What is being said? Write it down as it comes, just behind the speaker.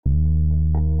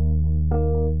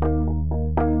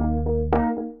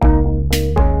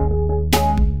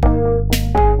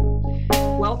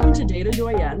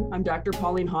I'm Dr.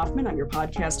 Pauline Hoffman. I'm your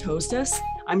podcast hostess.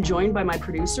 I'm joined by my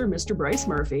producer, Mr. Bryce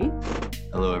Murphy.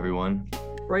 Hello, everyone.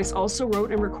 Bryce also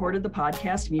wrote and recorded the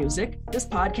podcast music. This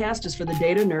podcast is for the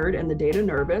data nerd and the data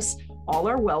nervous. All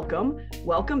are welcome.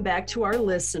 Welcome back to our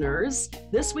listeners.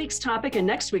 This week's topic and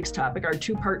next week's topic are a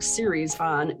two-part series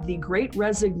on the Great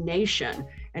Resignation.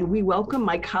 And we welcome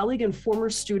my colleague and former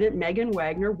student, Megan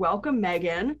Wagner. Welcome,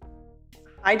 Megan.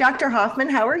 Hi, Dr. Hoffman.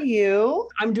 How are you?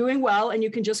 I'm doing well, and you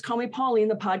can just call me Pauline.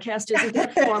 The podcast isn't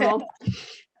that formal.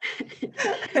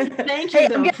 Thank you,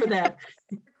 though, for that.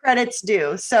 Credits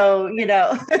due. So, And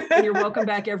you're welcome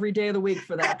back every day of the week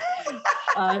for that.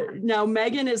 Now,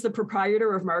 Megan is the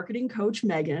proprietor of Marketing Coach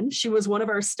Megan. She was one of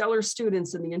our stellar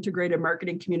students in the Integrated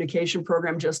Marketing Communication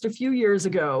program just a few years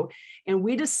ago. And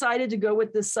we decided to go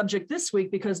with this subject this week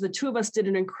because the two of us did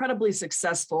an incredibly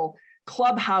successful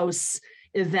Clubhouse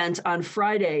event on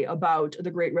Friday about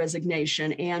the Great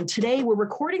Resignation. And today we're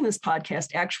recording this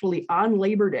podcast actually on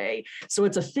Labor Day. So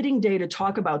it's a fitting day to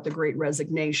talk about the Great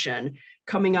Resignation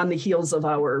coming on the heels of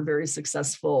our very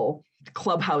successful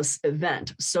Clubhouse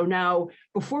event. So now,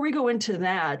 before we go into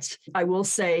that, I will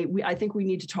say, I think we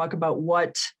need to talk about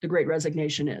what the Great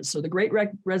Resignation is. So the Great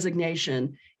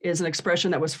Resignation is an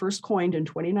expression that was first coined in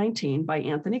 2019 by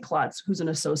Anthony Klotz, who's an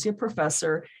associate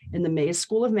professor in the Mays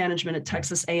School of Management at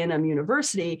Texas A&M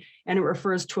University, and it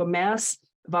refers to a mass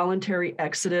voluntary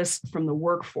exodus from the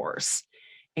workforce.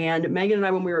 And Megan and I,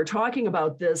 when we were talking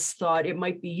about this, thought it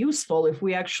might be useful if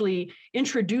we actually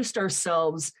introduced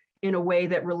ourselves in a way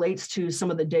that relates to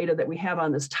some of the data that we have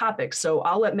on this topic. So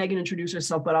I'll let Megan introduce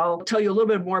herself, but I'll tell you a little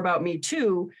bit more about me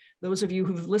too. Those of you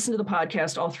who've listened to the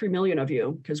podcast, all 3 million of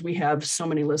you, because we have so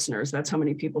many listeners. That's how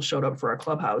many people showed up for our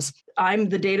Clubhouse. I'm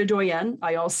the data doyen.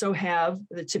 I also have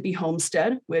the Tippy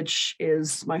Homestead, which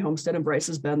is my homestead, and Bryce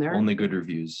has been there. Only good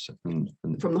reviews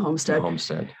from the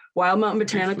homestead. Wild Mountain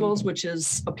Botanicals, which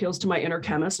appeals to my inner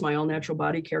chemist, my all natural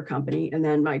body care company, and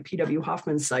then my PW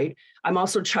Hoffman site. I'm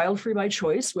also child free by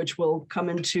choice, which will come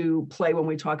into play when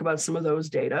we talk about some of those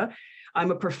data.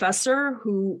 I'm a professor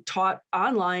who taught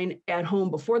online at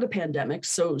home before the pandemic,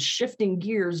 so shifting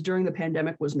gears during the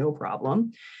pandemic was no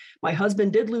problem. My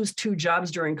husband did lose 2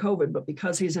 jobs during COVID, but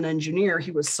because he's an engineer,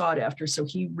 he was sought after, so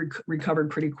he recovered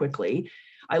pretty quickly.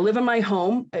 I live in my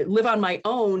home. I live on my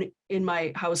own in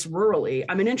my house rurally.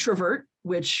 I'm an introvert,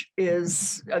 which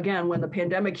is, again, when the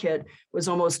pandemic hit, was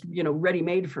almost,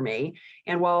 ready-made for me.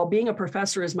 And while being a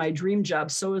professor is my dream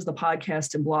job, so is the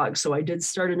podcast and blog. So I did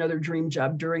start another dream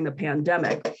job during the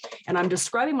pandemic. And I'm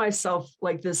describing myself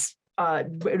like this.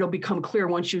 It'll become clear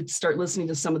once you start listening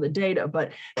to some of the data.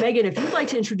 But Megan, if you'd like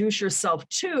to introduce yourself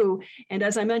too, and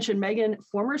as I mentioned, Megan,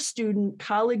 former student,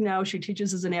 colleague now, she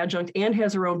teaches as an adjunct and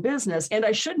has her own business. And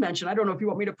I should mention, I don't know if you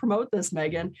want me to promote this,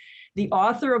 Megan, the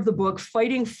author of the book,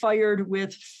 Fighting Fired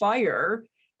with Fire,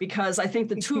 because I think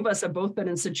the two of us have both been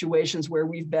in situations where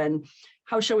we've been,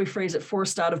 how shall we phrase it,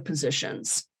 forced out of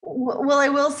positions. Well, I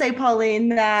will say, Pauline,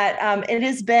 that it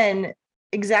has been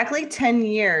exactly 10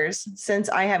 years since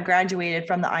I have graduated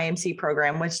from the IMC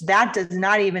program, which that does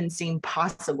not even seem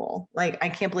possible. Like, I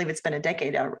can't believe it's been a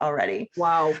decade already.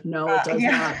 Wow. No, it does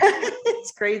not.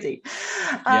 It's crazy.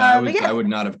 I would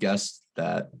not have guessed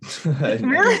that.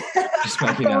 Really? Just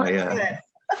yeah.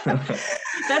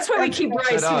 That's why we keep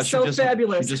Bryce. He's so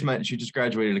fabulous. She just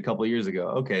graduated a couple of years ago.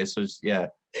 Okay, so yeah,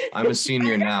 I'm a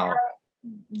senior now.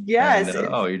 Yes. And,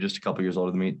 you're just a couple years older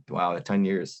than me. Wow, 10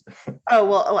 years.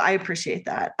 I appreciate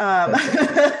that. Well,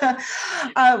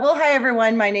 hi,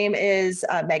 everyone. My name is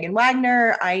Megan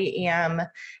Wagner. I am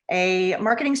a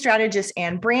marketing strategist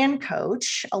and brand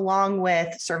coach, along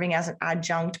with serving as an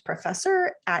adjunct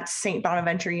professor at St.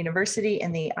 Bonaventure University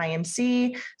in the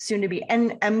IMC, soon to be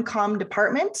MCOM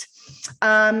department.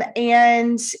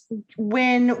 And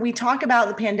when we talk about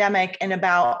the pandemic and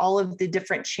about all of the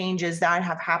different changes that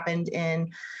have happened in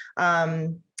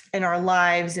our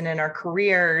lives and in our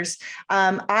careers,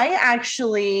 my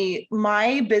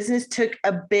business took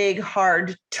a big,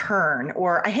 hard turn,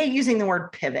 or I hate using the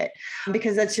word pivot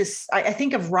because that's just, I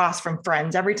think of Ross from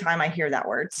Friends every time I hear that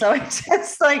word. So it's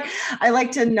just like, I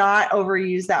like to not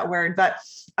overuse that word, but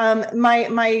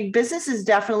my business is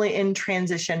definitely in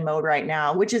transition mode right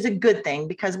now, which is a good thing,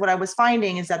 because what I was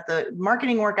finding is that the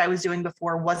marketing work I was doing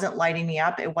before wasn't lighting me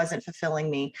up. It wasn't fulfilling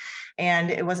me,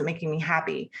 and it wasn't making me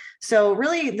happy. So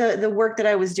really the work that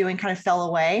I was doing kind of fell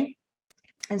away.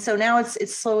 And so now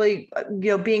it's slowly,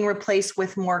 being replaced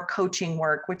with more coaching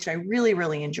work, which I really,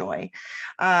 really enjoy.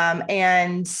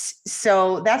 And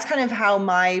so that's kind of how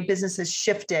my business has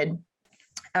shifted.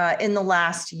 in the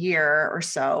last year or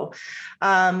so.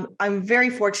 I'm very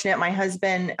fortunate. My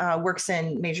husband works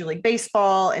in Major League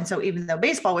Baseball. And so even though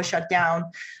baseball was shut down,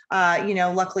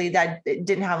 luckily that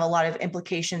didn't have a lot of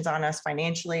implications on us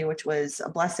financially, which was a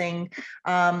blessing.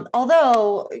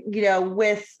 Although,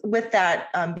 with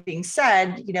that being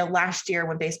said, last year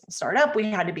when baseball started up, we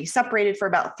had to be separated for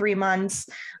about 3 months.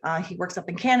 He works up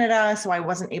in Canada, so I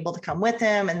wasn't able to come with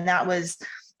him. And that was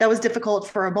difficult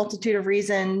for a multitude of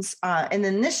reasons. And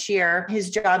then this year, his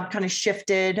job kind of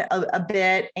shifted a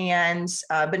bit.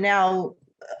 But now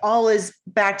all is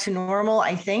back to normal,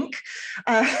 I think.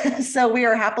 So we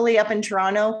are happily up in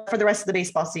Toronto for the rest of the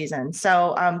baseball season.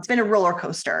 So it's been a roller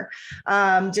coaster,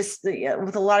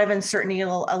 with a lot of uncertainty, a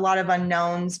lot of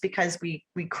unknowns, because we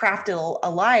crafted a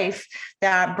life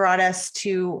that brought us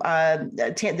to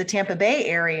the Tampa Bay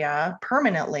area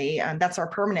permanently. That's our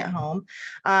permanent home.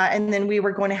 And then we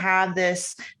were going to have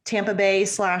this Tampa Bay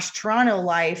 / Toronto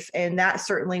life. And that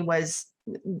certainly was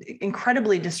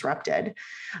incredibly disrupted.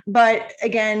 But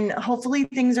again, hopefully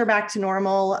things are back to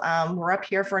normal. We're up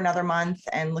here for another month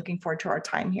and looking forward to our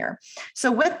time here.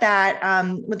 So with that,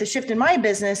 with the shift in my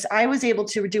business, I was able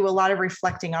to do a lot of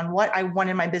reflecting on what I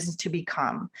wanted my business to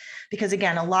become. Because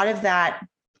again, a lot of that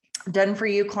done for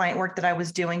you client work that I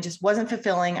was doing just wasn't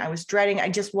fulfilling. I was dreading. I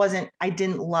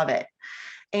didn't love it.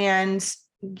 And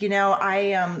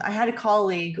I had a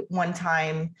colleague one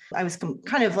time I was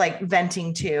kind of like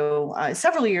venting to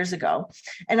several years ago.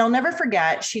 And I'll never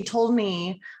forget, she told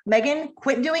me, Megan,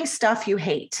 quit doing stuff you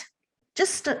hate.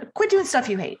 Just quit doing stuff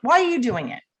you hate. Why are you doing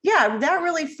it? Yeah, that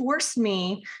really forced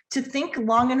me to think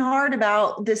long and hard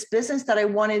about this business that I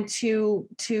wanted to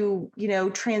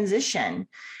transition.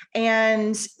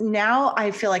 And now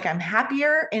I feel like I'm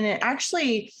happier, and it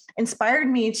actually inspired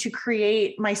me to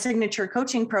create my signature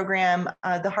coaching program,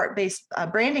 the Heart-Based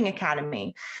Branding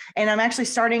Academy. And I'm actually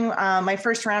starting my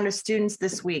first round of students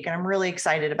this week, and I'm really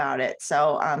excited about it.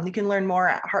 So you can learn more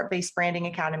at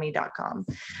heartbasedbrandingacademy.com.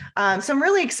 So I'm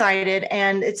really excited,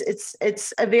 and it's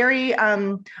a very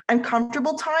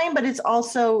uncomfortable time, but it's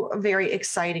also a very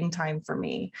exciting time for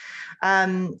me.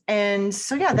 And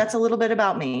so, yeah, that's a little bit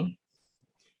about me.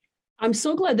 I'm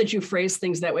so glad that you phrased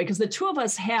things that way, because the two of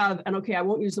us have, and okay, I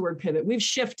won't use the word pivot, we've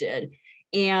shifted,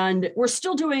 and we're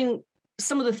still doing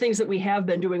some of the things that we have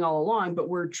been doing all along, but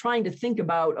we're trying to think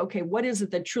about, okay, what is it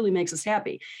that truly makes us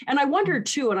happy? And I wonder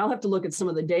too, and I'll have to look at some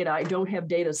of the data, I don't have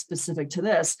data specific to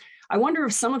this, I wonder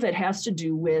if some of it has to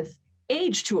do with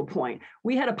age to a point.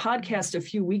 We had a podcast a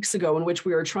few weeks ago in which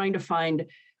we were trying to find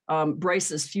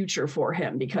Bryce's future for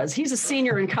him, because he's a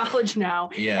senior in college now,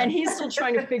 and he's still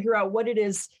trying to figure out what it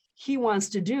is he wants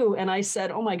to do. And I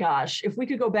said, oh my gosh, if we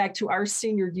could go back to our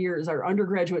senior years, our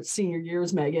undergraduate senior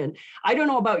years, Megan, I don't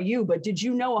know about you, but did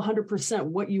you know 100%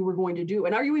 what you were going to do?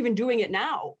 And are you even doing it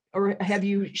now? Or have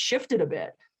you shifted a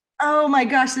bit? Oh my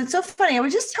gosh, that's so funny. I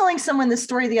was just telling someone this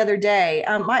story the other day.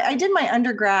 I did my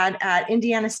undergrad at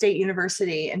Indiana State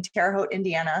University in Terre Haute,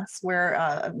 Indiana. It's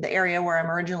where the area where I'm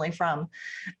originally from.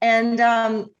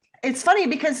 And it's funny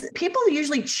because people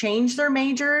usually change their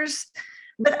majors,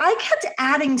 but I kept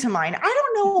adding to mine. I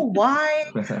don't know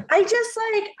why. I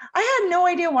had no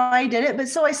idea why I did it. But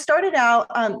so I started out.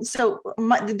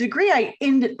 The degree I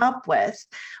ended up with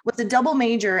was a double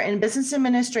major in business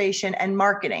administration and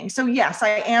marketing. So yes,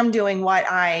 I am doing what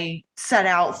I set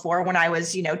out for when I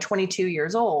was, 22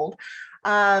 years old.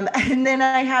 And then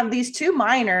I have these two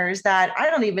minors that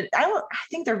I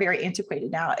think they're very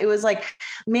antiquated now. It was like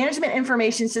management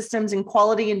information systems and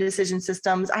quality and decision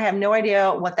systems. I have no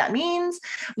idea what that means,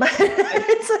 but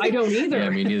I don't either. Yeah,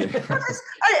 me neither.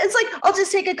 It's like, I'll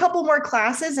just take a couple more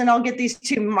classes and I'll get these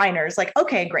two minors. Like,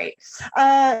 okay, great. So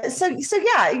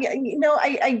yeah,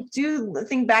 I do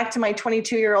think back to my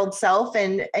 22-year-old self,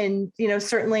 and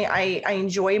certainly I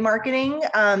enjoy marketing.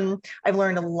 I've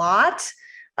learned a lot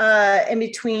in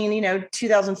between,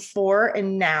 2004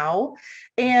 and now.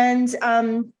 And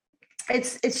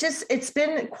it's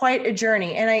been quite a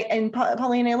journey. And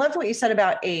Pauline, I loved what you said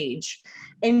about age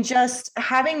and just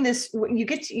having this, you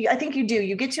get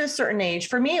to a certain age.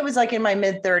 For me, it was like in my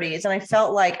mid 30s, and I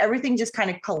felt like everything just kind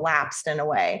of collapsed in a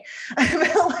way. I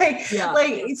felt like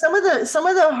some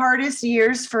of the hardest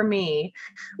years for me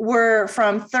were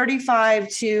from 35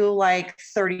 to like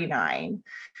 39.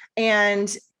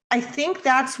 And I think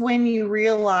that's when you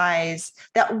realize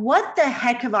that what the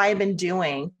heck have I been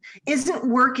doing isn't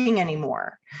working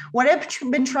anymore. What I've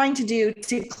been trying to do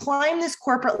to climb this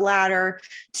corporate ladder,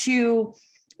 to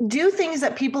do things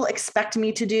that people expect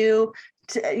me to do,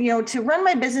 to run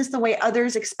my business the way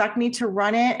others expect me to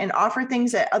run it and offer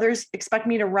things that others expect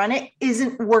me to run it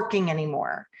isn't working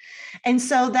anymore. And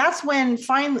so that's when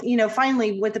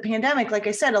finally with the pandemic, like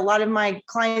I said, a lot of my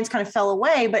clients kind of fell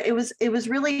away, but it was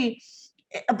really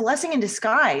a blessing in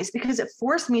disguise because it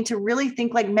forced me to really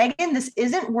think like, Megan, this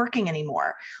isn't working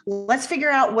anymore. Let's figure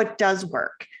out what does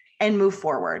work and move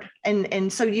forward.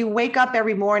 And so you wake up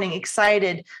every morning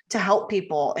excited to help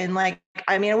people. And I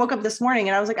woke up this morning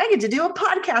and I was like, I get to do a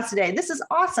podcast today. This is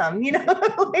awesome.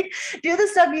 Like do the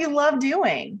stuff you love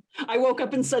doing. I woke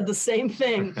up and said the same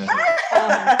thing.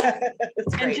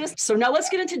 So now let's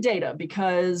get into data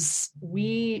because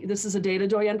this is a Data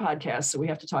Doyenne podcast. So we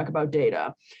have to talk about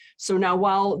data. So now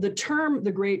while the term,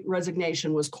 the Great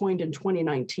Resignation was coined in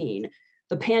 2019,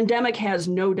 the pandemic has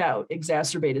no doubt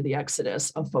exacerbated the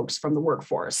exodus of folks from the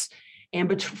workforce. And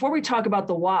before we talk about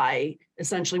the why,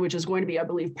 essentially, which is going to be, I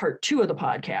believe, part 2 of the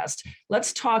podcast,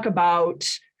 let's talk about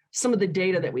some of the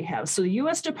data that we have. So the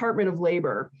U.S. Department of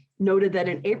Labor noted that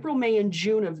in April, May, and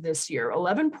June of this year,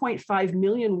 11.5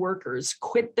 million workers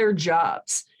quit their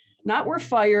jobs. Not were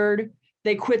fired,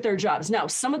 they quit their jobs. Now,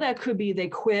 some of that could be they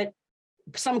quit,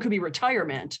 some could be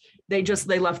retirement. They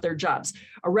left their jobs.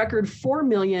 A record 4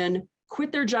 million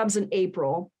quit their jobs in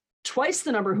April, twice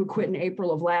the number who quit in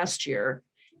April of last year,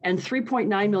 and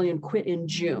 3.9 million quit in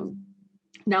June.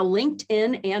 Now,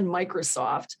 LinkedIn and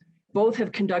Microsoft both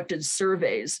have conducted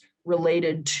surveys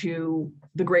related to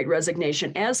the Great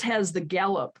Resignation, as has the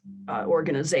Gallup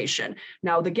organization.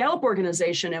 Now, the Gallup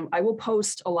organization, and I will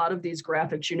post a lot of these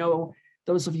graphics,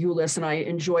 those of you who listen, I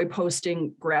enjoy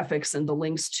posting graphics and the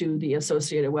links to the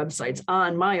associated websites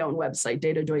on my own website,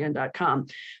 datadoyenne.com.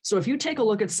 So if you take a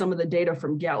look at some of the data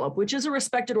from Gallup, which is a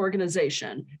respected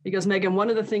organization, because Megan, one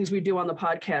of the things we do on the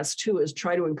podcast too is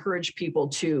try to encourage people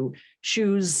to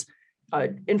choose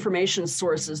information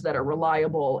sources that are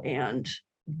reliable and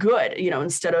good,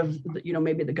 instead of,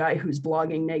 maybe the guy who's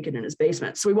blogging naked in his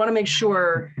basement. So we want to make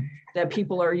sure that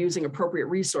people are using appropriate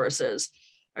resources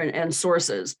and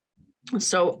sources.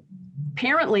 So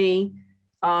apparently,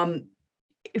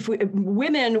 if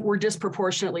women were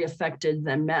disproportionately affected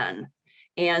than men,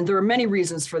 and there are many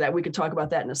reasons for that. We could talk about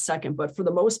that in a second, but for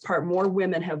the most part, more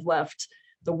women have left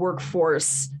the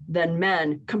workforce than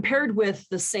men compared with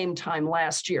the same time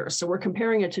last year. So we're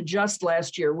comparing it to just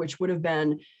last year, which would have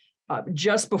been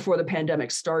just before the pandemic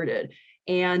started.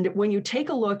 And when you take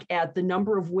a look at the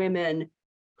number of women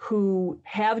who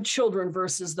have children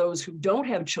versus those who don't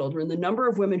have children, the number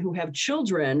of women who have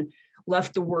children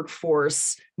left the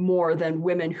workforce more than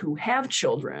women who have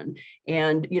children.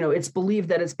 And, it's believed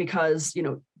that it's because,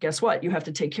 guess what? You have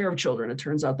to take care of children. It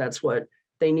turns out that's what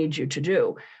they need you to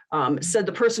do, said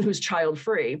the person who's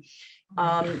child-free.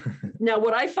 Now,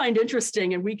 what I find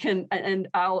interesting, and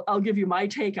I'll give you my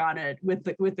take on it with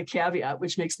the caveat,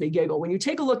 which makes me giggle. When you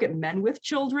take a look at men with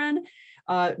children,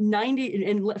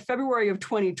 in February of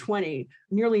 2020,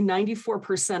 nearly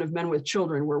 94% of men with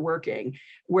children were working,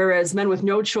 whereas men with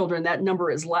no children, that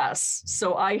number is less.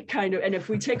 So and if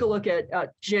we take a look at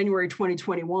January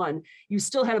 2021, you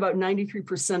still had about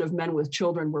 93% of men with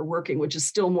children were working, which is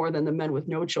still more than the men with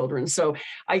no children. So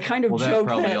I kind of joke that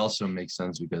probably also makes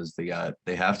sense because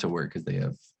they have to work because they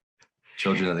have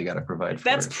children that they got to provide for.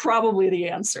 That's probably the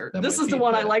answer. This is the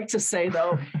one I like to say,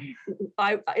 though.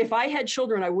 If I had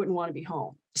children, I wouldn't want to be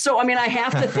home. So, I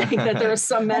have to think that there are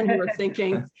some men who are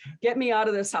thinking, get me out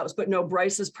of this house. But no,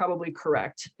 Bryce is probably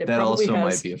correct.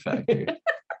 Might be a factor.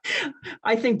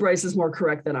 I think Bryce is more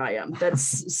correct than I am.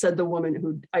 That's said the woman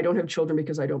who, I don't have children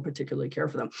because I don't particularly care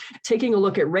for them. Taking a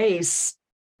look at race,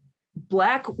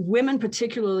 Black women,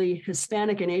 particularly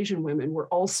Hispanic and Asian women, were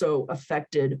also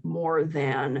affected more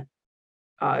than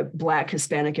Black,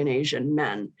 Hispanic, and Asian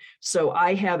men. So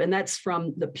and that's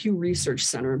from the Pew Research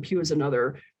Center, and Pew is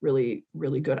another really,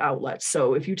 really good outlet.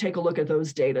 So if you take a look at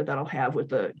those data that I'll have with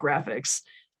the graphics,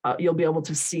 you'll be able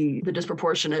to see the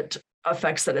disproportionate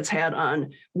effects that it's had on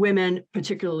women,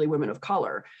 particularly women of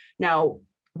color. Now,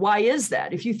 why is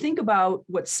that? If you think about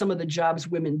what some of the jobs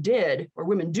women did or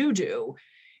women do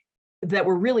that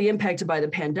were really impacted by the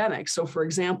pandemic. So for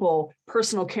example,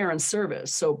 personal care and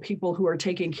service. So people who are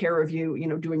taking care of you,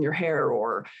 doing your hair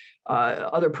or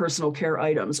other personal care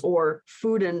items, or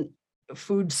food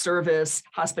service,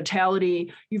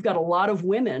 hospitality. You've got a lot of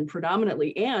women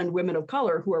predominantly and women of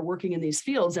color who are working in these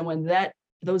fields. And when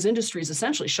those industries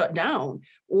essentially shut down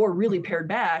or really pared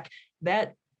back,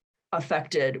 that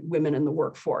affected women in the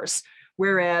workforce.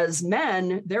 Whereas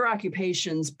men, their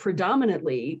occupations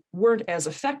predominantly weren't as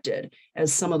affected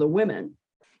as some of the women.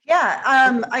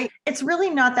 Yeah, it's really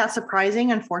not that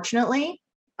surprising, unfortunately.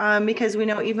 because we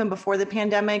know even before the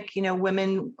pandemic,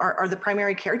 women are the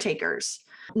primary caretakers.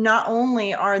 Not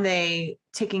only are they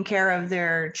taking care of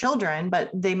their children, but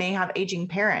they may have aging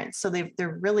parents. So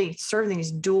they're really serving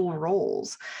these dual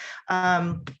roles.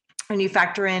 When you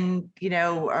factor in,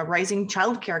 rising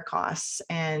childcare costs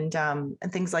and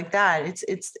things like that,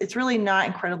 it's really not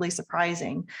incredibly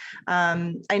surprising.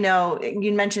 I know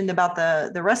you mentioned about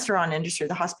the restaurant industry,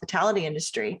 the hospitality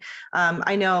industry.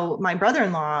 I know my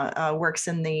brother-in-law works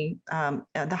in the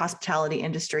hospitality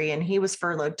industry, and he was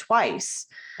furloughed twice,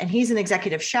 and he's an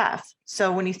executive chef.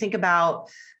 So when you think about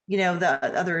the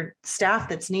other staff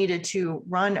that's needed to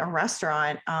run a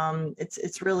restaurant,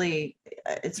 it's really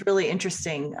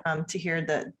interesting to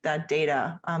hear that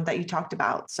data that you talked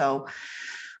about. So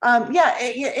and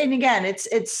again,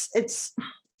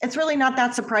 it's really not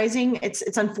that surprising.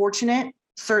 It's unfortunate,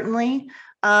 certainly.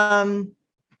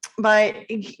 But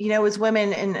as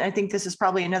women, and I think this is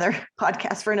probably another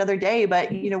podcast for another day, but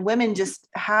women just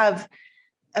have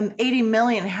 80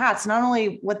 million hats, not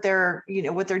only what their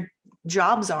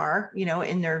jobs are,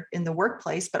 in the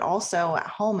workplace, but also at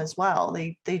home as well.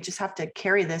 They just have to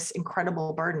carry this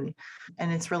incredible burden,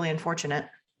 and it's really unfortunate.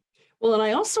 Well, and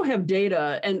I also have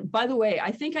data. And by the way,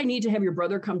 I think I need to have your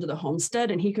brother come to the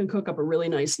homestead, and he can cook up a really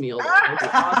nice meal. That'd be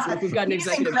awesome if we've got an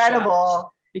executive chef.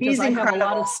 Because I have a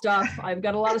lot of stuff. I've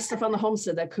got a lot of stuff on the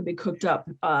homestead that could be cooked up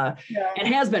and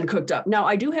has been cooked up. Now,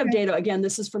 I do have data. Again,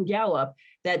 this is from Gallup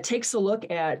that takes a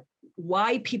look at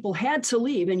why people had to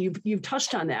leave. And you've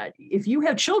touched on that. If you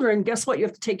have children, guess what? You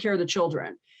have to take care of the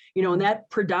children, and that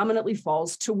predominantly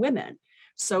falls to women.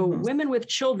 So women with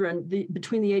children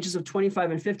between the ages of 25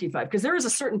 and 55, because there is a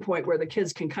certain point where the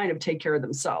kids can kind of take care of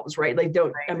themselves, right? They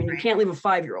don't, you can't leave a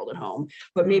 5-year-old at home,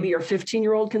 but maybe your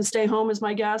 15-year-old can stay home is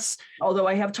my guess. Although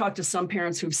I have talked to some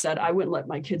parents who've said, I wouldn't let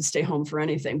my kids stay home for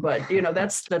anything, but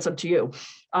that's up to you.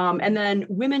 And then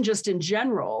women just in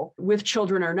general, with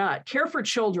children or not, care for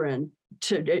children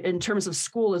in terms of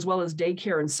school as well as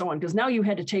daycare and so on, because now you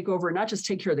had to take over, not just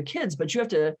take care of the kids, but you have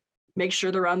to make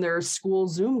sure they're on their school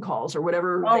Zoom calls or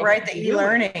whatever. Oh, right. The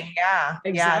e-learning. Yeah.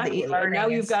 Exactly. Yeah, the e-learning. And now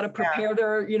you've got to prepare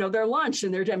their lunch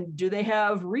and do they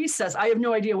have recess? I have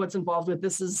no idea what's involved with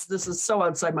this. This is so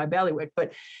outside my bailiwick,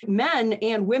 but men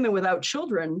and women without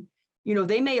children,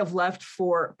 they may have left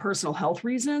for personal health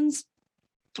reasons,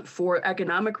 for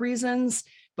economic reasons.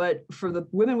 But for the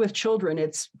women with children,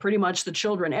 it's pretty much the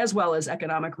children as well as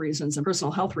economic reasons and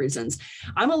personal health reasons.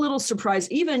 I'm a little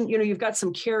surprised, even, you've got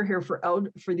some care here for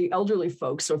the elderly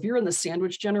folks. So if you're in the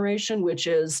sandwich generation, which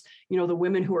is, the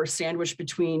women who are sandwiched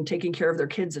between taking care of their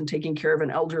kids and taking care of an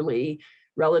elderly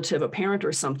relative, a parent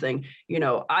or something,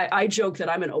 I joke that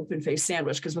I'm an open faced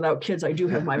sandwich because without kids, I do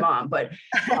have my mom. But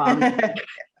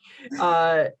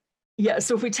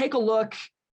so if we take a look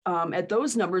at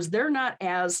those numbers, they're not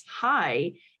as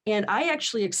high. And I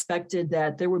actually expected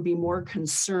that there would be more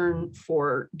concern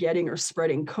for getting or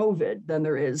spreading COVID than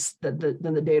there is than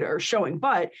the data are showing.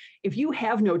 But if you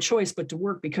have no choice but to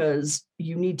work because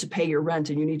you need to pay your rent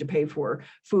and you need to pay for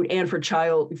food and for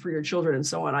your children and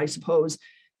so on, I suppose,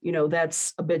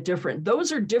 that's a bit different.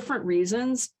 Those are different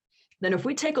reasons than if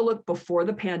we take a look before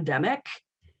the pandemic.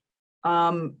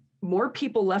 More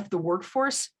people left the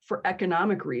workforce for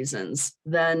economic reasons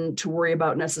than to worry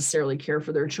about necessarily care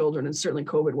for their children. And certainly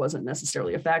COVID wasn't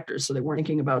necessarily a factor, so they weren't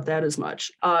thinking about that as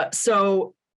much.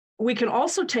 So we can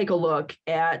also take a look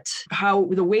at how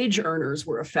the wage earners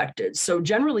were affected. So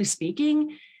generally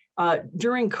speaking,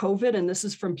 during COVID, and this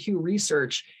is from Pew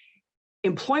Research,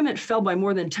 employment fell by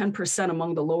more than 10%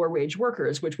 among the lower wage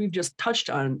workers, which we've just touched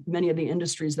on many of the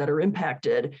industries that are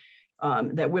impacted.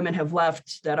 That women have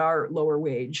left that are lower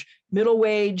wage. Middle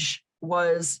wage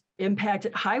was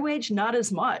impacted. High wage, not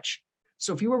as much.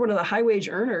 So if you were one of the high wage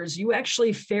earners, you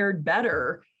actually fared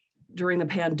better during the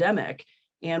pandemic.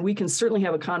 And we can certainly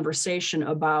have a conversation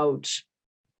about,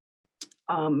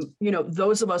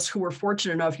 those of us who were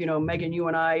fortunate enough, Megan, you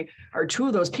and I are two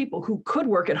of those people who could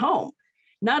work at home.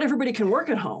 Not everybody can work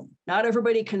at home. Not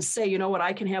everybody can say, you know what,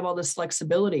 I can have all this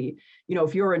flexibility.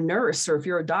 If you're a nurse or if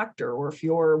you're a doctor or if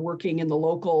you're working in the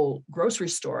local grocery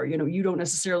store, you don't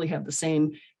necessarily have the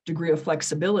same degree of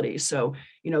flexibility. So,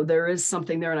 there is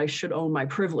something there, and I should own my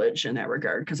privilege in that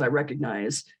regard because I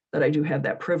recognize that I do have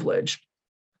that privilege.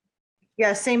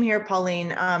 Yeah, same here, Pauline.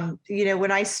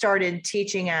 When I started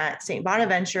teaching at St.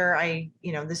 Bonaventure,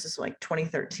 this is like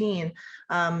 2013.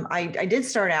 I did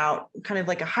start out kind of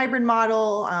like a hybrid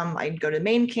model. I'd go to the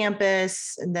main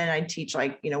campus and then I'd teach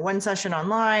one session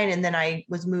online. And then I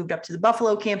was moved up to the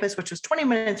Buffalo campus, which was 20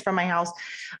 minutes from my house.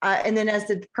 And then as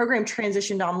the program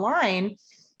transitioned online,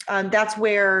 that's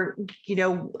where,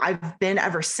 I've been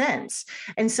ever since.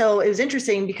 And so it was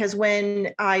interesting because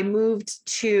when I moved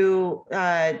to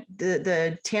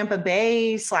the Tampa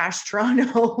Bay /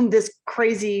 Toronto, this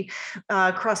crazy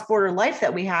cross-border life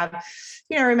that we have,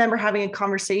 I remember having a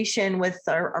conversation with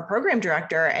our program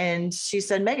director, and she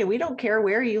said, Megan, we don't care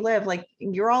where you live. Like,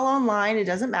 you're all online. It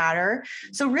doesn't matter.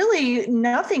 So really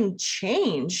nothing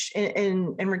changed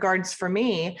in regards for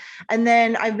me. And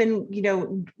then I've been,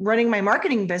 running my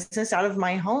marketing business out of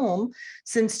my home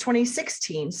since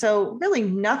 2016. So really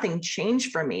nothing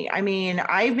changed for me. I mean,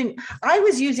 I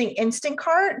was using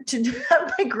Instacart to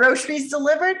have my groceries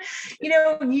delivered,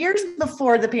 years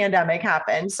before the pandemic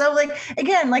happened. So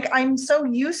again, I'm so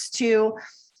used to,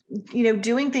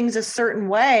 doing things a certain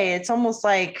way. It's almost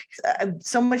like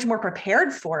so much more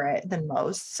prepared for it than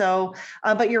most. So,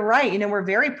 but you're right. We're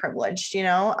very privileged,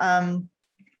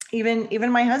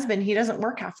 even my husband, he doesn't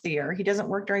work half the year. He doesn't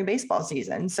work during baseball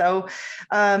season. So,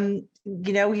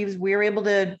 we were able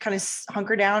to kind of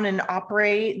hunker down and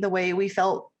operate the way we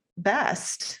felt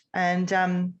best. And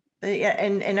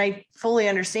I fully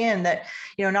understand that,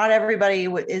 not everybody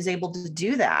is able to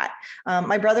do that.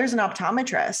 My brother's an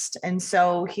optometrist. And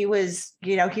so he was,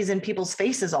 he's in people's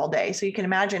faces all day. So you can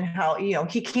imagine how,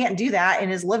 he can't do that in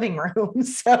his living room.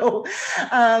 So,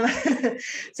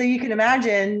 so you can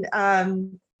imagine,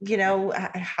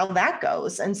 how that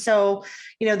goes. And so,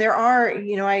 there are,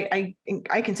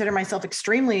 I consider myself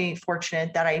extremely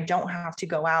fortunate that I don't have to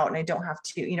go out and I don't have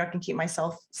to, I can keep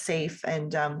myself safe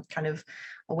and kind of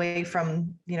away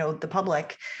from, the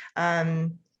public.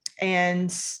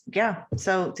 And yeah,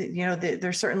 so,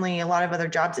 there's certainly a lot of other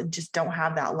jobs that just don't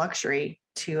have that luxury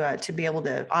to be able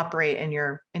to operate in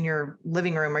your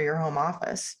living room or your home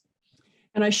office.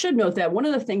 And I should note that one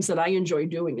of the things that I enjoy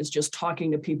doing is just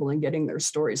talking to people and getting their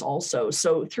stories also.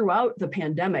 So throughout the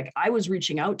pandemic, I was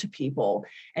reaching out to people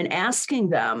and asking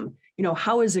them,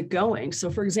 how is it going? So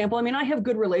for example, I have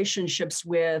good relationships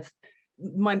with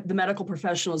the medical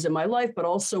professionals in my life, but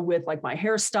also with my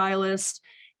hairstylist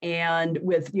and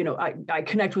with, I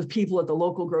connect with people at the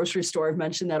local grocery store. I've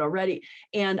mentioned that already.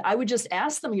 And I would just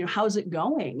ask them, how's it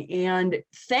going? And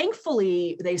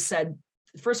thankfully they said,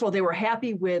 first of all, they were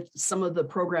happy with some of the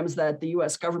programs that the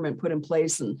U.S. government put in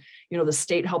place, and the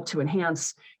state helped to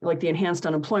enhance, like the enhanced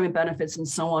unemployment benefits and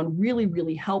so on, really,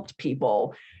 really helped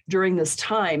people during this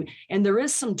time. And there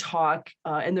is some talk,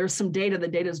 and there's some data. The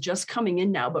data is just coming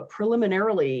in now, but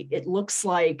preliminarily, it looks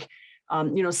like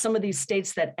some of these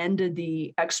states that ended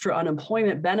the extra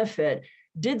unemployment benefit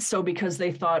did so because they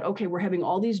thought, okay, we're having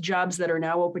all these jobs that are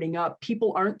now opening up.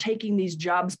 People aren't taking these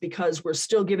jobs because we're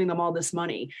still giving them all this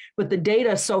money. But the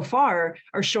data so far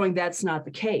are showing that's not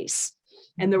the case.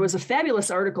 And there was a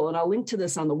fabulous article, and I'll link to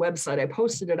this on the website. I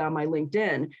posted it on my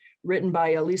LinkedIn, written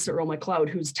by Lisa Earl McLeod,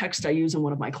 whose text I use in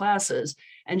one of my classes.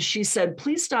 And she said,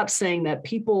 please stop saying that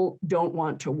people don't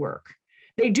want to work.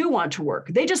 They do want to work.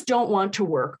 They just don't want to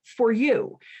work for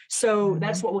you. So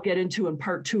that's what we'll get into in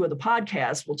part 2 of the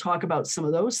podcast. We'll talk about some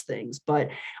of those things. But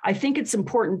I think it's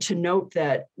important to note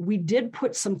that we did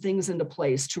put some things into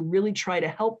place to really try to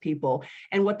help people.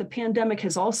 And what the pandemic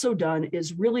has also done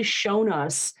is really shown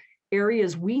us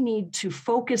areas we need to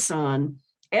focus on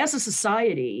as a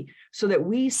society so that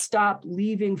we stop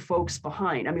leaving folks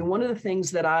behind. One of the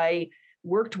things that I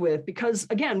worked with, because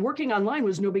again, working online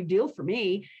was no big deal for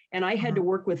me. And I had to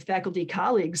work with faculty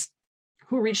colleagues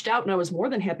who reached out, and I was more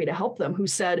than happy to help them, who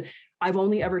said, I've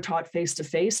only ever taught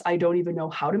face-to-face. I don't even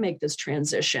know how to make this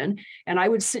transition. And I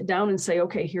would sit down and say,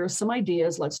 okay, here are some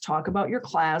ideas. Let's talk about your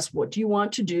class. What do you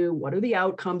want to do? What are the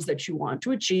outcomes that you want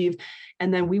to achieve?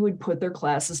 And then we would put their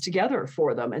classes together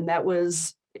for them. And that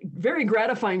was very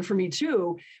gratifying for me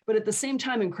too, but at the same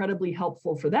time, incredibly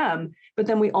helpful for them. But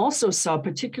then we also saw,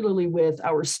 particularly with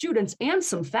our students and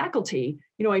some faculty,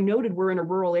 I noted we're in a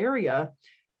rural area.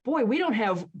 Boy, we don't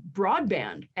have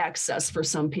broadband access for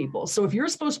some people. So if you're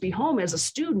supposed to be home as a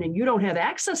student and you don't have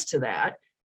access to that,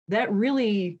 that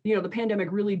really, the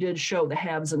pandemic really did show the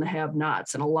haves and the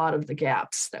have-nots and a lot of the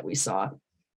gaps that we saw.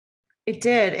 It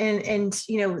did. And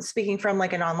speaking from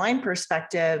an online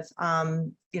perspective,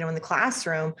 in the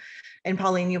classroom, and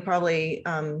Pauline, you probably,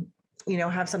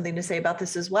 have something to say about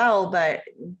this as well, but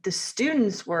the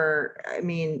students were,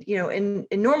 in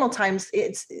normal times,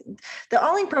 the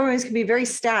online programs can be very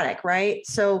static, right?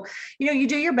 So, you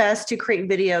do your best to create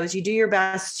videos, you do your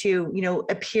best to,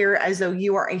 appear as though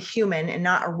you are a human and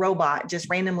not a robot, just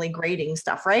randomly grading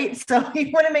stuff, right? So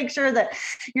you want to make sure that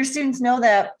your students know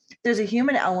that there's a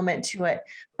human element to it.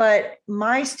 But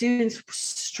my students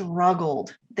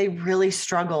struggled. They really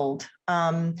struggled.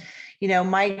 My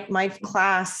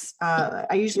class,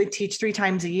 I usually teach 3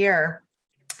 times a year.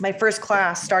 my first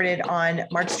class started on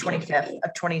March 25th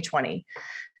of 2020.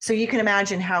 So you can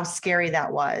imagine how scary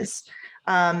that was.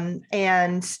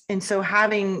 And so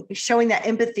showing that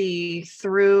empathy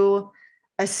through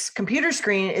a computer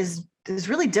screen is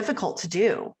really difficult to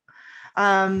do.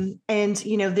 And,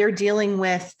 they're dealing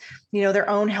with, their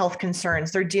own health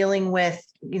concerns. They're dealing with,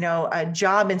 a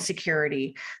job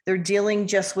insecurity. They're dealing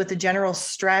just with the general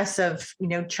stress of,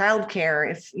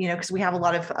 childcare, because we have a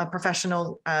lot of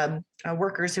professional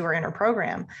workers who are in our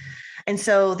program. And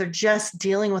so they're just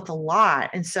dealing with a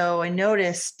lot. And so I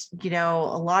noticed, a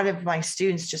lot of my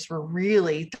students just were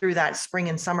really, through that spring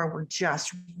and summer, were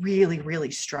just really,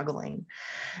 really struggling.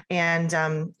 And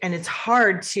it's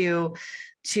hard to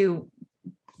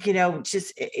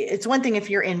it's one thing if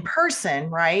you're in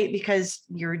person, right? Because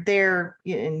you're there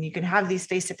and you can have these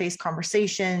face-to-face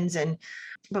conversations,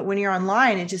 but when you're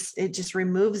online, it just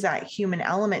removes that human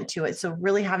element to it. So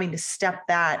really having to step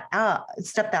that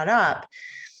up.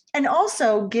 And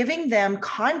also giving them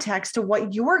context to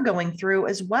what you're going through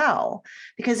as well.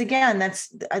 Because again,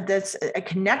 that's a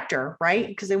connector, right?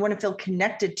 Because they want to feel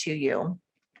connected to you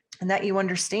and that you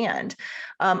understand.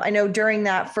 I know during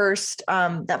that first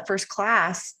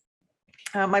class,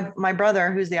 my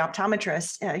brother, who's the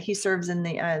optometrist, he serves in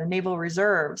the Naval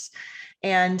Reserves.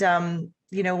 And,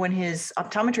 when his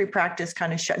optometry practice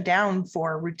kind of shut down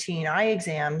for routine eye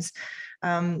exams,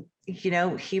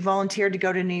 he volunteered to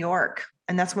go to New York.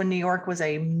 And that's when New York was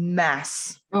a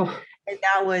mess. Oh. And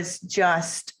that was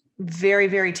just very,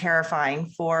 very terrifying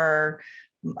for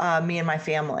me and my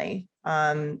family. He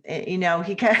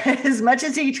as much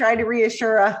as he tried to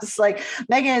reassure us, like,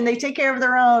 Megan, they take care of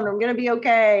their own. I'm going to be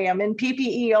okay. I'm in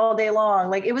PPE all day long.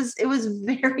 Like it was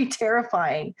very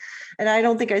terrifying. And I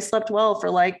don't think I slept well for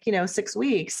 6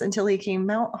 weeks until he came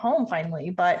home finally.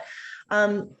 But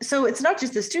so it's not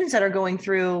just the students that are going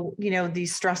through,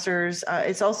 these stressors.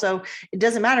 It's also, it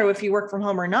doesn't matter if you work from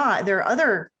home or not. There are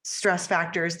other stress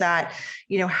factors that,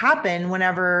 happen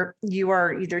whenever you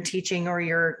are either teaching or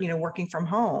you're, working from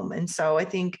home. And so I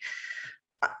think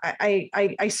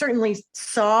I certainly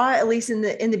saw, at least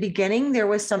in the beginning, there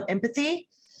was some empathy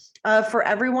for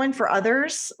everyone, for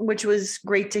others, which was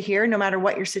great to hear, no matter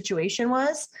what your situation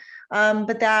was.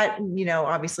 But that,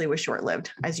 obviously was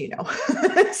short-lived, as you know.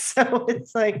 So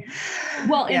it's like,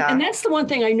 well, and that's the one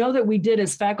thing I know that we did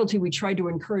as faculty. We tried to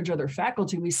encourage other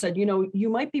faculty. We said, you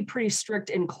might be pretty strict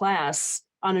in class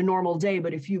on a normal day,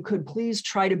 but if you could please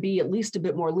try to be at least a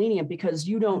bit more lenient, because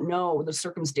you don't know the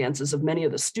circumstances of many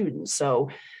of the students. So,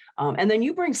 and then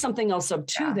you bring something else up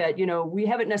too, that, we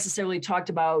haven't necessarily talked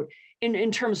about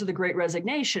in terms of the Great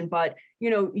Resignation, but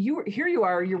you're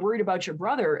worried about your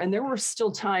brother, and there were still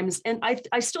times, and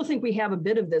I still think we have a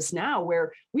bit of this now,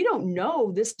 where we don't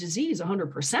know this disease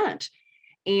 100%,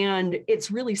 and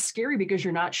it's really scary because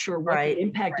you're not sure what the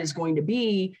impact is going to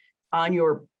be on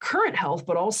your current health,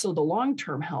 but also the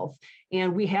long-term health.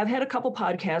 And we have had a couple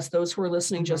podcasts. Those who are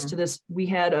listening just to this, we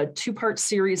had a 2-part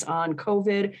series on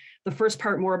COVID. The first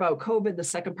part more about COVID, the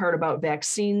second part about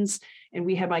vaccines. And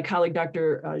we had my colleague,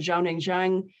 Dr. Xiaoning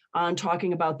Zhang, on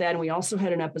talking about that. And we also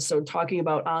had an episode talking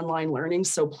about online learning.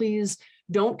 So please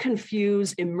don't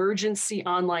confuse emergency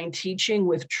online teaching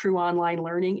with true online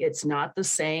learning. It's not the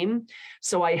same.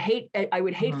 So I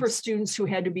would hate for students who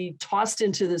had to be tossed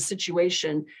into this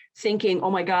situation thinking,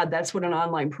 oh my God, that's what an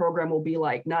online program will be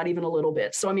like. Not even a little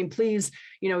bit. So, please,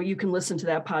 you can listen to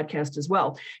that podcast as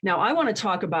well. Now, I want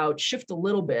to shift a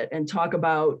little bit and talk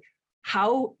about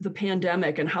how the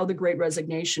pandemic and how the Great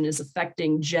Resignation is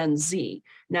affecting Gen Z.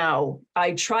 Now,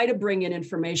 I try to bring in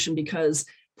information because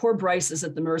poor Bryce is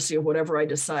at the mercy of whatever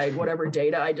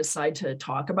data I decide to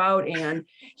talk about. And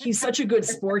he's such a good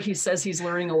sport. He says he's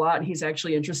learning a lot and he's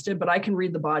actually interested, but I can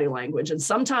read the body language. And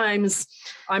sometimes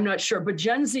I'm not sure, but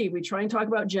Gen Z, we try and talk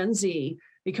about Gen Z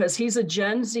because he's a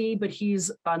Gen Z, but he's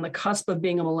on the cusp of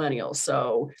being a millennial.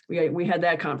 So we had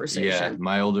that conversation. Yeah,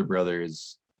 my older brother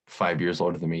is 5 years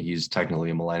older than me. He's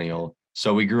technically a millennial.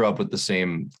 So we grew up with the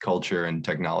same culture and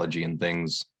technology and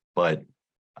things, but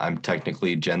I'm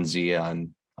technically Gen Z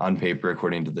on paper,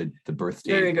 according to the birth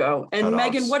date. There you go. And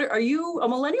cutoffs. Megan, are you a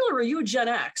millennial or are you a Gen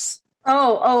X?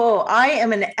 Oh, I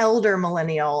am an elder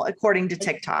millennial according to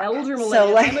TikTok. Elder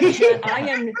millennial. So I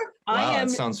am.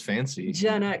 That sounds fancy.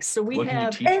 Gen X. So we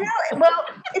have. I know. Well,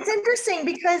 it's interesting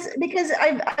because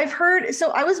I've heard.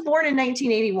 So I was born in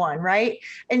 1981, right?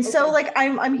 And so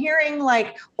I'm hearing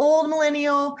old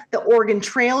millennial, the Oregon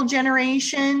Trail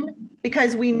generation,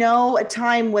 because we know a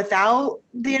time without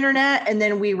the internet, and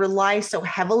then we rely so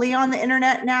heavily on the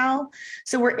internet now.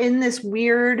 So we're in this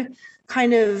weird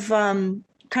kind of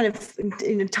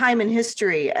time in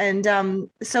history. And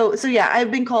so yeah,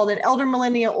 I've been called an elder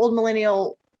millennial, old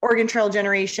millennial, Oregon Trail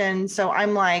generation. So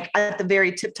I'm like at the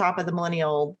very tip top of the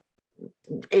millennial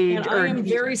age. And I am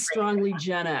very strongly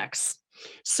Gen X.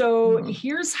 So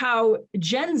here's how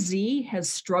Gen Z has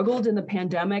struggled in the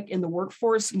pandemic in the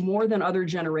workforce more than other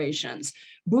generations.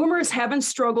 Boomers haven't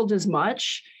struggled as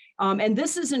much. And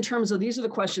this is in terms of, these are the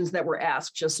questions that were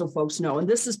asked, just so folks know. And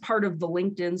this is part of the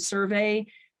LinkedIn survey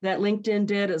that LinkedIn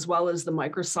did, as well as the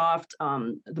Microsoft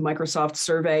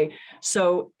survey.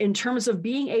 So in terms of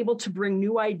being able to bring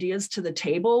new ideas to the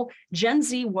table, Gen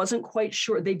Z wasn't quite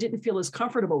sure. They didn't feel as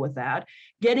comfortable with that.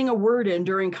 Getting a word in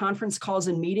during conference calls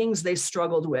and meetings, they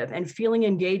struggled with, and feeling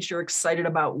engaged or excited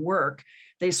about work,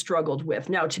 they struggled with.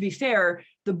 Now, to be fair,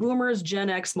 the boomers,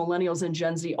 Gen X, millennials, and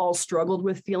Gen Z all struggled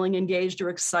with feeling engaged or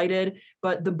excited,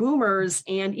 but the boomers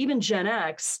and even Gen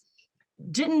X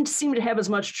didn't seem to have as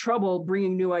much trouble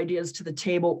bringing new ideas to the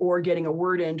table or getting a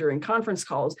word in during conference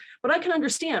calls. But I can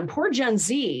understand, poor Gen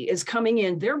Z is coming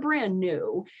in, they're brand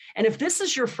new. And if this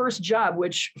is your first job,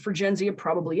 which for Gen Z it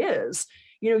probably is,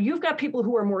 you've got people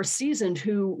who are more seasoned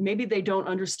who maybe they don't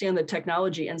understand the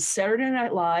technology. And Saturday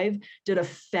Night Live did a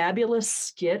fabulous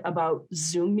skit about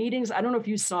Zoom meetings. I don't know if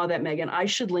you saw that, Megan. I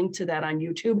should link to that on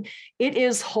YouTube. It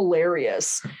is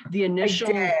hilarious. The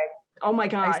initial, oh my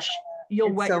gosh.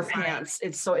 You'll wet your pants.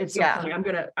 It's so funny.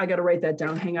 I gotta write that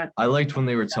down. Hang on. I liked when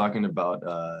they were talking about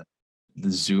the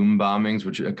Zoom bombings,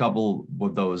 which a couple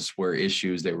of those were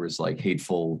issues. There was like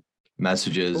hateful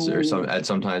messages or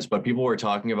sometimes, but people were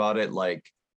talking about it like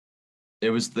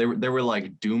there were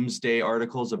like doomsday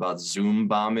articles about Zoom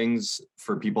bombings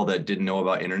for people that didn't know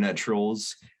about internet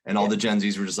trolls. And all the Gen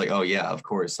Zs were just like, oh yeah, of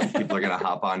course. Like, people are going to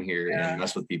hop on here and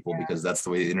mess with people because that's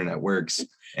the way the internet works.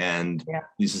 And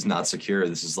this is not secure.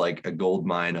 This is like a gold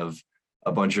mine of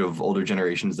a bunch of older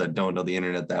generations that don't know the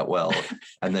internet that well.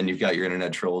 And then you've got your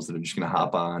internet trolls that are just going to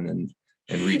hop on and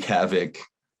wreak havoc.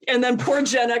 And then poor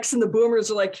Gen X and the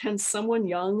boomers are like, can someone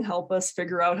young help us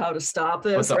figure out how to stop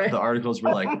this? But the articles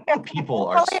were like, people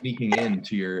are sneaking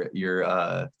into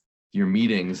your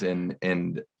meetings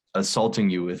and assaulting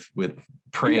you with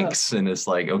pranks. And it's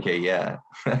like, okay, yeah.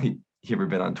 You ever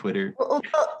been on Twitter? Well,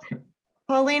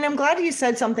 Pauline, I'm glad you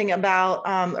said something about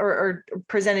or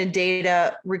presented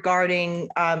data regarding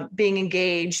being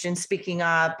engaged and speaking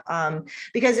up,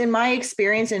 because in my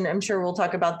experience, and I'm sure we'll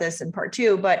talk about this in part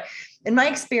 2, but in my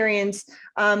experience,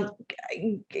 I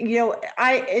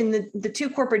in the 2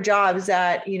 corporate jobs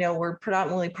that were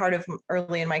predominantly part of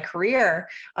early in my career,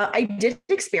 I did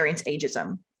experience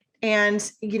ageism.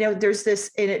 And, there's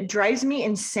this, and it drives me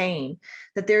insane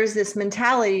that there's this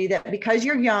mentality that because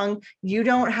you're young, you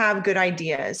don't have good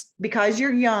ideas. Because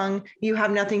you're young, you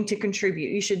have nothing to contribute.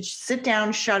 You should sit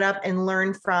down, shut up, and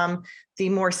learn from the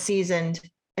more seasoned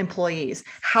employees.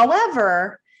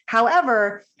 However,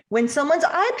 when someone's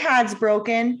iPad's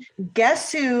broken,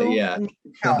 guess who? Yeah.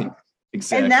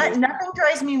 Exactly. And that nothing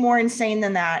drives me more insane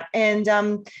than that. And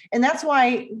that's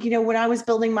why, when I was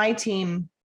building my team,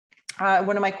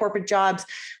 one of my corporate jobs,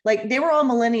 like they were all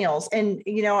millennials. And,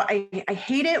 I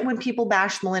hate it when people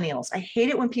bash millennials. I hate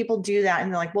it when people do that. And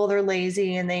they're like, well, they're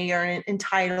lazy and they are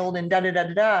entitled and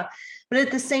da. But at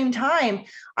the same time,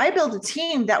 I built a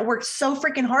team that worked so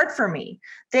freaking hard for me.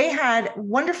 They had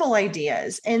wonderful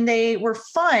ideas and they were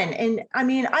fun. And I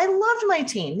mean, I loved my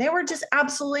team. They were just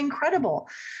absolutely incredible.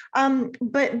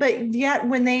 But yet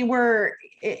when they were,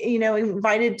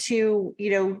 invited to,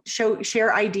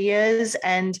 share ideas,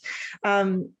 and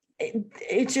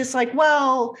it's just like,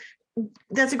 well,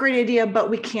 that's a great idea, but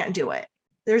we can't do it.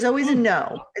 There's always a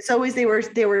no. It's always, they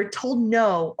were told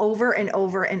no over and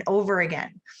over and over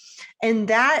again. And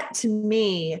that to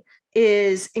me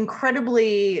is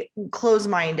incredibly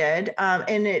close-minded,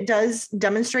 and it does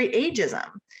demonstrate ageism.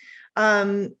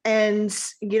 And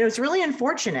it's really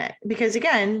unfortunate because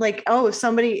again, like, oh, if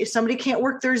somebody can't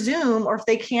work their Zoom, or if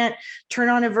they can't turn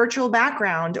on a virtual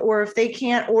background, or if they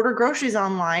can't order groceries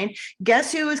online,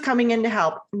 guess who is coming in to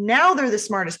help? Now they're the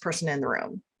smartest person in the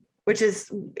room, which is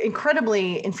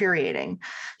incredibly infuriating.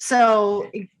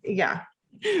 So yeah.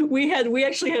 We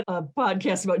actually had a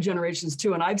podcast about generations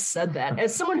too. And I've said that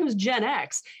as someone who's Gen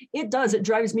X, it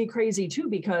drives me crazy too,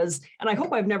 because, and I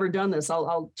hope I've never done this.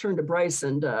 I'll turn to Bryce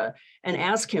and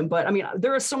ask him. But I mean,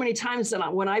 there are so many times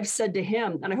that when I've said to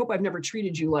him, and I hope I've never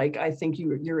treated you like I think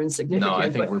you're insignificant. No, I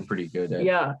think we're pretty good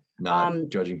at not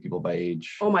judging people by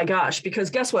age. Oh my gosh, because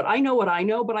guess what? I know what I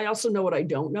know, but I also know what I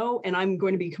don't know. And I'm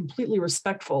going to be completely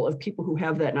respectful of people who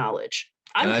have that knowledge.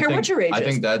 I don't care what your age is. I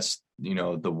think that's,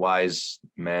 the wise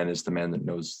man is the man that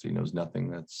knows he knows nothing.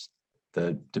 That's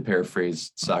to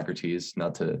paraphrase Socrates,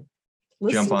 not to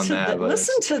jump on that. But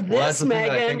listen to this, that's the Megan.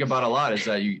 thing that I think about a lot is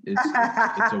that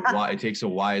it takes a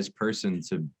wise person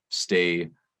to stay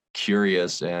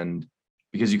curious, and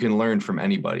because you can learn from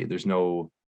anybody.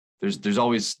 There's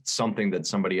always something that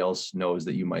somebody else knows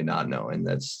that you might not know. And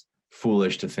that's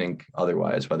foolish to think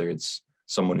otherwise, whether it's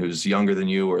someone who's younger than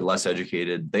you or less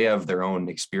educated. They have their own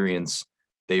experience.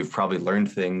 They've probably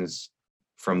learned things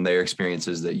from their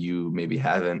experiences that you maybe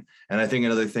haven't. And I think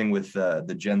another thing with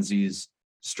the Gen Zs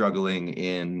struggling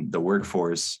in the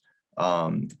workforce,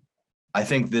 I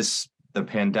think the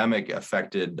pandemic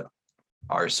affected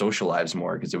our social lives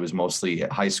more, because it was mostly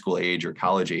high school age or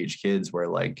college age kids, where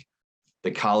like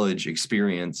the college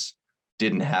experience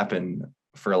didn't happen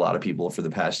for a lot of people for the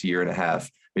past year and a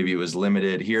half. Maybe it was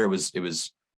limited. Here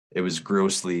it was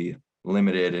grossly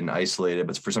limited and isolated,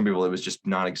 but for some people it was just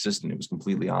non-existent. It was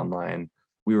completely online.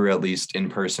 We were at least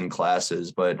in-person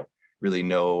classes, but really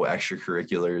no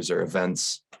extracurriculars or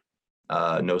events,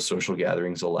 no social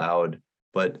gatherings allowed.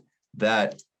 But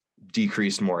that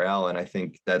decreased morale. And I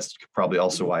think that's probably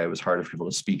also why it was harder for people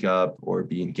to speak up or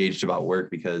be engaged about work,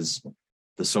 because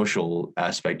the social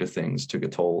aspect of things took a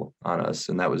toll on us.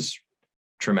 And that was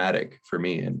traumatic for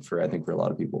me and I think for a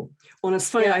lot of people. Well, and it's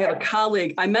funny, I have a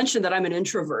colleague, I mentioned that I'm an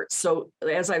introvert. So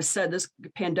as I've said, this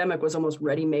pandemic was almost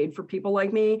ready-made for people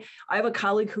like me. I have a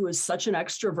colleague who is such an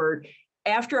extrovert.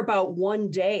 After about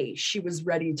one day, she was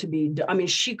ready to be,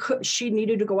 she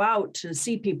needed to go out to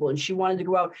see people, and she wanted to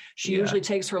go out. She usually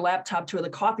takes her laptop to the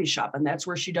coffee shop, and that's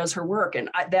where she does her work. And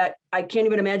I can't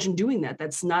even imagine doing that.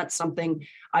 That's not something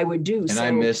I would do. And I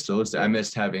missed those. I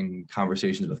missed having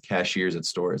conversations with cashiers at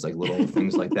stores, like little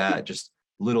things like that. Just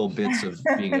little bits of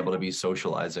being able to be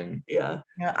socializing. Yeah.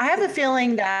 I have a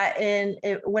feeling that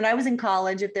when I was in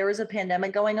college, if there was a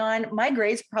pandemic going on, my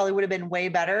grades probably would have been way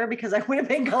better because I would have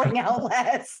been going out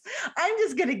less. I'm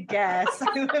just going to guess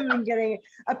I would have been getting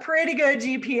a pretty good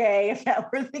GPA if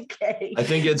that were the case. I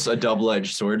think it's a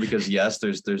double-edged sword, because yes,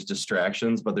 there's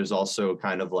distractions, but there's also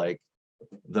kind of like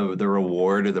the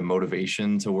reward or the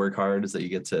motivation to work hard is that you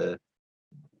get to,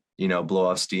 blow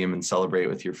off steam and celebrate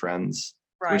with your friends.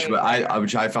 Right.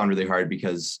 Which I found really hard,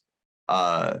 because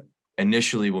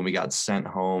initially when we got sent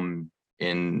home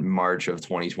in March of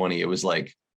 2020, it was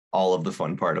like all of the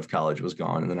fun part of college was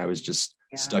gone. And then I was just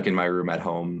stuck in my room at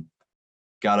home,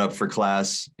 got up for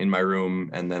class in my room.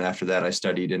 And then after that, I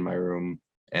studied in my room,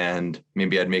 and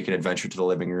maybe I'd make an adventure to the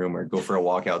living room or go for a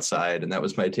walk outside. And that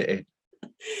was my day.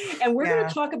 And we're going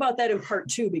to talk about that in part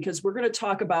 2, because we're going to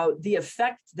talk about the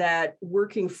effect that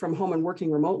working from home and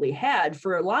working remotely had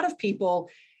for a lot of people.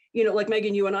 Like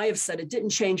Megan, you and I have said, it didn't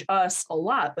change us a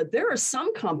lot, but there are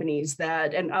some companies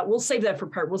that, and we'll save that for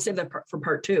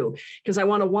part 2, because I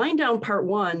want to wind down part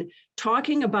 1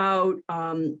 talking about,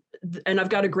 and I've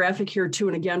got a graphic here too,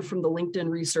 and again, from the LinkedIn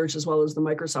research, as well as the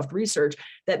Microsoft research,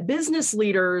 that business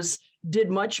leaders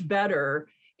did much better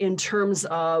in terms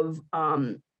of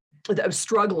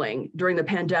struggling during the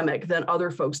pandemic than other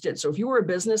folks did. So if you were a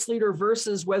business leader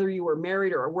versus whether you were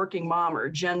married or a working mom or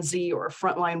a Gen Z or a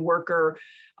frontline worker,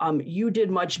 you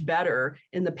did much better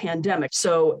in the pandemic.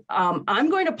 So I'm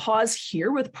going to pause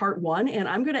here with part 1, and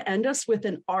I'm going to end us with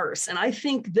an ARS. And I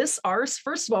think this ARS,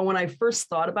 first of all, when I first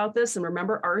thought about this, and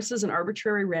remember, ARS is an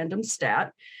arbitrary random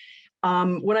stat.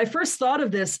 When I first thought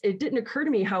of this, it didn't occur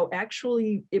to me how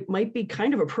actually it might be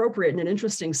kind of appropriate and an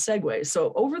interesting segue.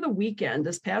 So over the weekend,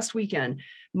 this past weekend,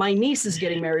 my niece is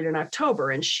getting married in October,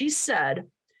 and she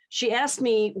asked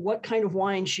me what kind of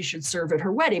wine she should serve at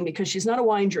her wedding, because she's not a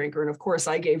wine drinker. And of course,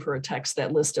 I gave her a text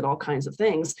that listed all kinds of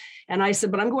things. And I said,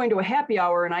 but I'm going to a happy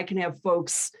hour, and I can have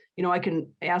folks, I can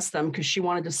ask them, because she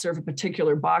wanted to serve a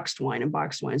particular boxed wine, and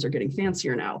boxed wines are getting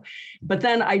fancier now. But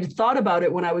then I thought about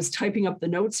it when I was typing up the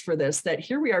notes for this, that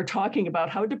here we are talking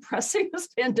about how depressing this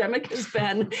pandemic has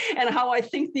been, and how I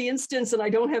think the instance, and I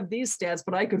don't have these stats,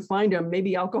 but I could find them,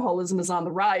 maybe alcoholism is on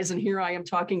the rise. And here I am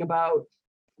talking about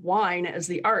wine as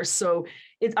the ARS. So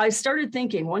I started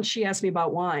thinking, once she asked me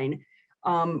about wine,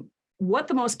 what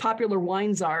the most popular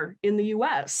wines are in the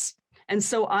US. And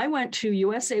so I went to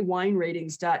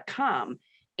usawineratings.com.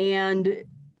 And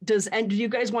do you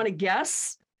guys want to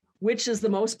guess which is the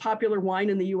most popular wine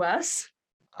in the US?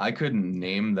 I couldn't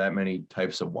name that many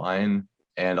types of wine.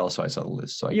 And also I saw the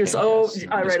list. So all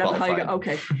right.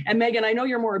 Okay. And Megan, I know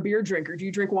you're more a beer drinker. Do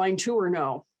you drink wine too, or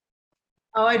no?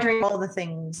 Oh, I drink all the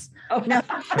things. Oh, no.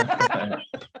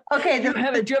 Okay. Do you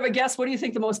have a guess? What do you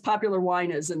think the most popular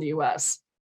wine is in the US?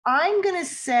 I'm going to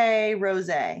say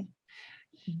rosé.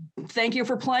 Thank you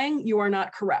for playing. You are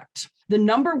not correct. The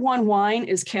number 1 wine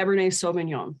is Cabernet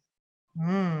Sauvignon.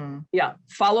 Yeah.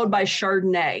 Followed by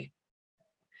Chardonnay.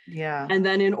 Yeah. And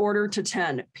then in order to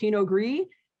 10, Pinot Gris,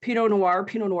 Pinot Noir.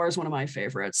 Pinot Noir is one of my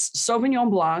favorites.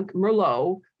 Sauvignon Blanc,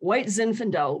 Merlot, White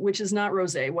Zinfandel, which is not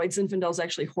rosé. White Zinfandel is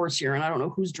actually horse urine. I don't know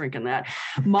who's drinking that.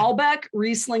 Malbec,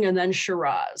 Riesling, and then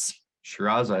Shiraz.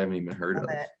 Shiraz, I haven't even heard of.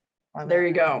 There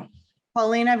you go.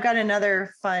 Pauline, I've got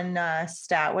another fun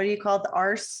stat. What do you call it? The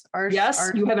ARS? Yes,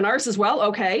 ARS? you have an ARS as well.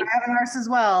 Okay. I have an ARS as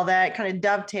well that kind of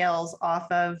dovetails off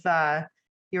of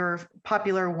your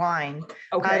popular wine.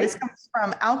 Okay. This comes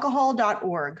from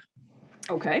alcohol.org.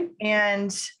 Okay.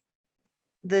 And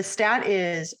the stat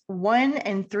is 1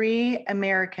 in 3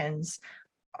 Americans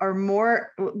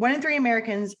more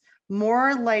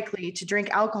likely to drink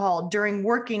alcohol during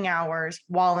working hours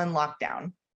while in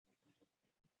lockdown.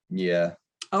 Yeah.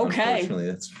 Okay. Unfortunately,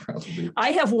 that's probably.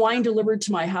 I have wine delivered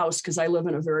to my house because I live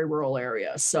in a very rural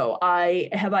area. So I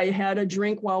had a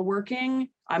drink while working.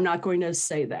 I'm not going to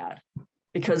say that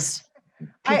because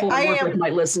people I work with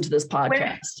might listen to this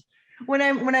podcast. When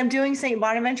I'm doing St.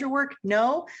 Bonaventure work,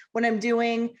 no. When I'm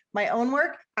doing my own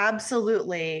work,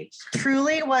 absolutely.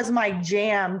 Truly was my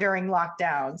jam during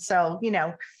lockdown. So,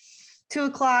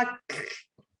 2:00.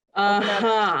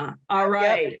 All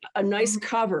right. Yep. A nice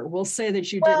cover. We'll say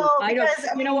that you didn't. I don't.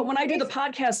 You know what? When I do the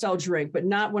podcast, I'll drink, but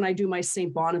not when I do my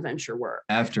St. Bonaventure work.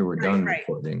 After we're done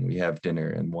recording, we have dinner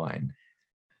and wine.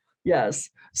 Yes.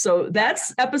 So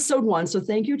that's episode 1. So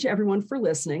thank you to everyone for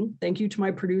listening. Thank you to my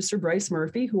producer, Bryce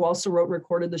Murphy, who also wrote and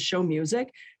recorded the show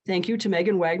music. Thank you to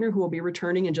Megan Wagner, who will be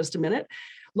returning in just a minute.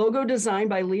 Logo design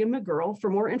by Liam McGurl. For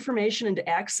more information and to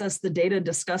access the data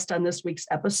discussed on this week's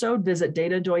episode, visit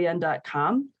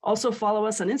datadoyen.com. Also follow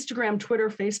us on Instagram, Twitter,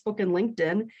 Facebook, and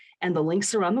LinkedIn, and the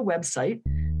links are on the website.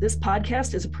 This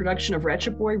podcast is a production of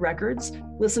Ratchet Boy Records.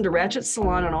 Listen to Ratchet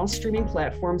Salon on all streaming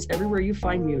platforms everywhere you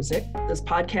find music. This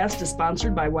podcast is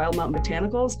sponsored by Wild Mountain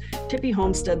Botanicals, Tippy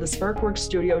Homestead, the Sparkworks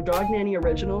Studio, Dog Nanny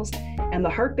Originals, and the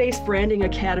Heart-Based Branding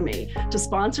Academy. To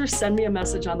sponsor, send me a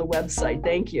message on the website.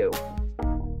 Thank you.